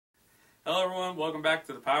Hello everyone, welcome back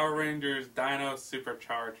to the Power Rangers Dino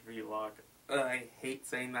Supercharged vlog. I hate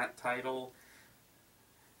saying that title.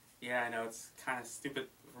 Yeah, I know, it's kind of stupid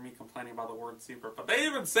for me complaining about the word super, but they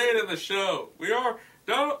even say it in the show. We are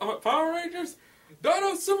Power Rangers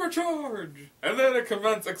Dino Supercharged! And then it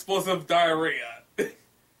commences explosive diarrhea.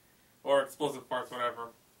 Or explosive parts, whatever.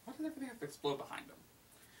 Why does everything have to explode behind them?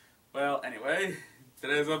 Well, anyway,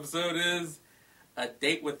 today's episode is A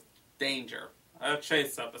Date with Danger. A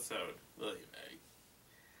chase episode.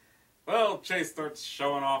 Well, Chase starts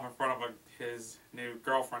showing off in front of his new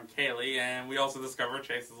girlfriend, Kaylee, and we also discover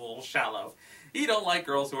Chase is a little shallow. He don't like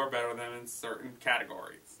girls who are better than him in certain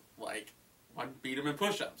categories, like one beat him in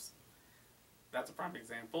push-ups. That's a prime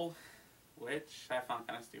example, which I found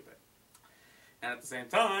kind of stupid. And at the same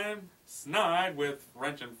time, Snide, with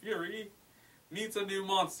Wrench and Fury, meets a new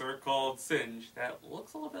monster called Singe that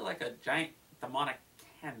looks a little bit like a giant demonic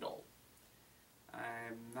candle.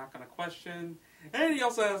 I'm not going to question. And he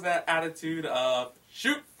also has that attitude of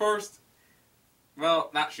shoot first.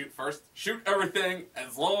 Well, not shoot first. Shoot everything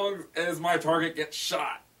as long as my target gets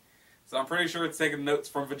shot. So I'm pretty sure it's taking notes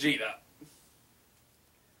from Vegeta.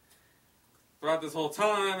 Throughout this whole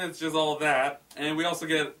time, it's just all that. And we also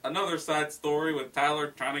get another side story with Tyler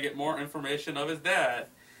trying to get more information of his dad.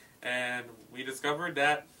 And we discovered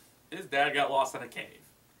that his dad got lost in a cave.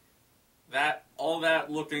 All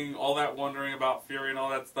that wondering about Fury and all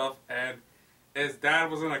that stuff, and his dad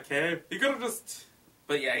was in a cave. He could have just,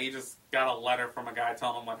 but yeah, he just got a letter from a guy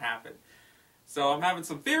telling him what happened. So I'm having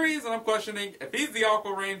some theories, and I'm questioning if he's the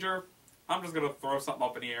Aqua Ranger. I'm just gonna throw something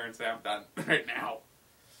up in the air and say I'm done right now.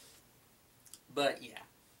 But yeah,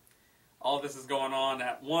 all this is going on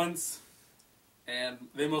at once, and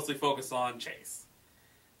they mostly focus on Chase.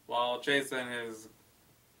 While Chase and his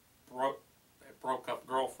broke up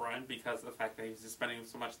girlfriend, because of the fact that he's just spending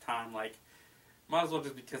so much time, like, might as well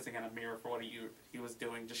just be kissing in a mirror for what he was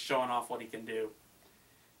doing, just showing off what he can do.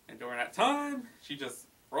 And during that time, she just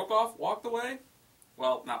broke off, walked away.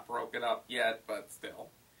 Well, not broke it up yet, but still.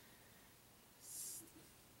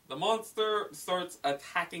 The monster starts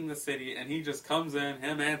attacking the city, and he just comes in,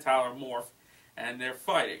 him and Tyler morph, and they're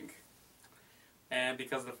fighting. And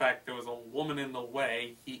because of the fact there was a woman in the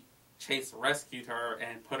way, Chase rescued her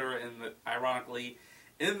and put her ironically,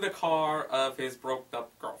 in the car of his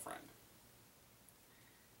broke-up girlfriend.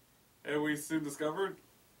 And we soon discovered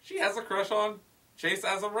she has a crush on Chase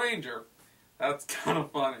as a ranger. That's kind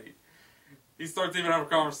of funny. He starts even having a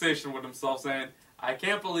conversation with himself saying, I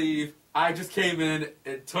can't believe I just came in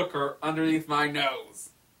and took her underneath my nose.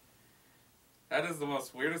 That is the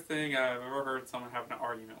most weirdest thing I've ever heard someone having an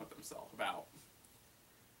argument with themselves about.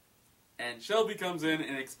 And Shelby comes in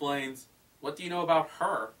and explains, what do you know about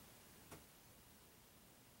her?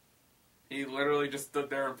 He literally just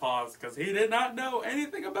stood there and paused because he did not know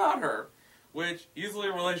anything about her. Which, usually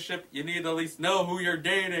in a relationship, you need to at least know who you're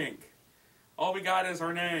dating. All we got is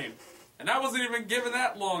her name. And I wasn't even given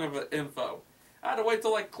that long of info. I had to wait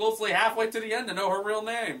till like closely halfway to the end to know her real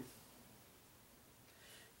name.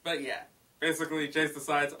 But yeah, basically Chase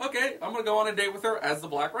decides, okay, I'm going to go on a date with her as the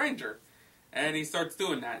Black Ranger. And he starts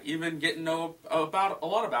doing that, even getting to know a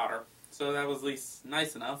lot about her. So that was at least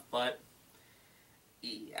nice enough, but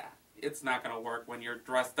yeah, it's not going to work when you're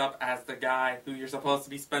dressed up as the guy who you're supposed to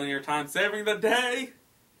be spending your time saving the day.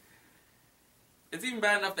 It's even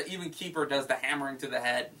bad enough that even Keeper does the hammering to the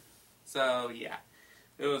head. So yeah,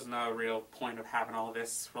 there was no real point of having all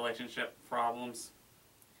this relationship problems.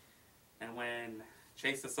 And when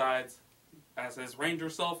Chase decides, as his Ranger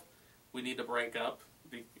self, we need to break up,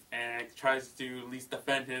 and tries to at least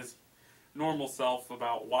defend his normal self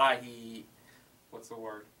about why he,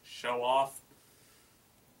 show off.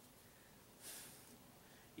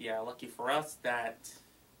 Yeah, lucky for us that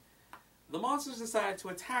the monsters decide to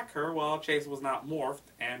attack her while Chase was not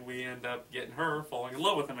morphed, and we end up getting her falling in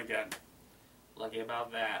love with him again. Lucky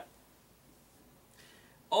about that.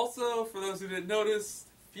 Also, for those who didn't notice,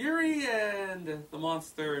 Fury and the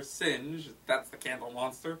monster Singe, that's the candle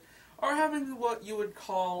monster, are having what you would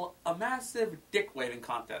call a massive dick-waving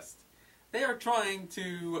contest. They are trying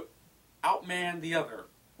to outman the other,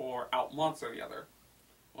 or outmonster the other.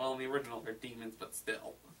 Well, in the original, they're demons, but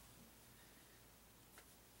still.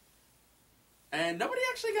 And nobody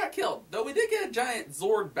actually got killed, though we did get a giant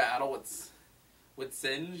Zord battle with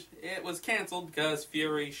Singe. It was cancelled because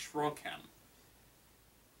Fury shrunk him.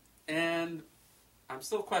 And I'm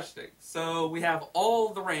still questioning. So we have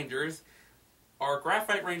all the Rangers. Our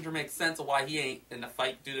Graphite Ranger makes sense of why he ain't in the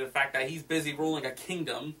fight due to the fact that he's busy ruling a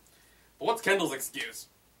kingdom. But what's Kendall's excuse?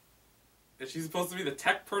 Is she supposed to be the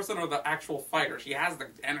tech person or the actual fighter? She has the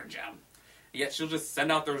energem. Yet she'll just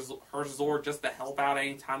send out her Zord just to help out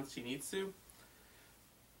anytime she needs to.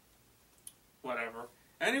 Whatever.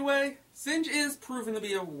 Anyway, Singe is proven to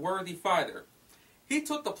be a worthy fighter. He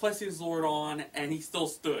took the Plesiozord on, and he still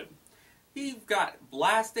stood. He got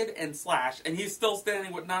blasted and slashed, and he's still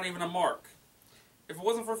standing with not even a mark. If it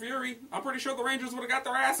wasn't for Fury, I'm pretty sure the Rangers would have got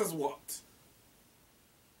their asses whooped.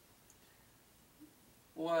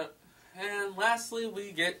 What? And lastly,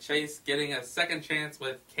 we get Chase getting a second chance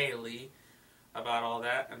with Kaylee about all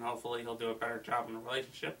that, and hopefully he'll do a better job in the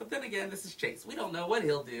relationship. But then again, this is Chase. We don't know what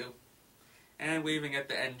he'll do. And we even get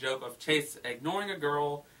the end joke of Chase ignoring a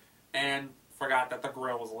girl and forgot that the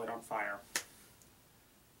grill was lit on fire.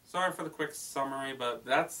 Sorry for the quick summary, but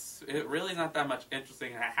that's it. Really not that much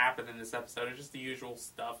interesting that happened in this episode. It's just the usual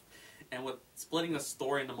stuff. And with splitting the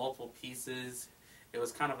story into multiple pieces, it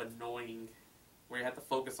was kind of annoying where you had to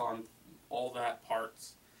focus on all that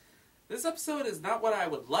parts. This episode is not what I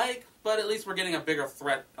would like, but at least we're getting a bigger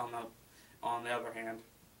threat on the other hand.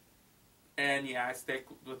 And yeah, I stick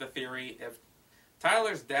with the theory if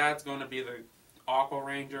Tyler's dad's going to be the Aqua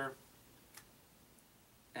Ranger.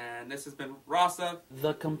 And this has been Rasa,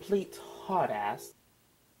 the complete hot ass.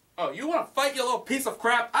 Oh, you want to fight, you little piece of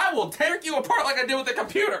crap? I will tear you apart like I did with the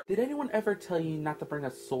computer! Did anyone ever tell you not to bring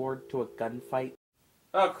a sword to a gunfight?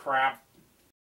 Oh, crap.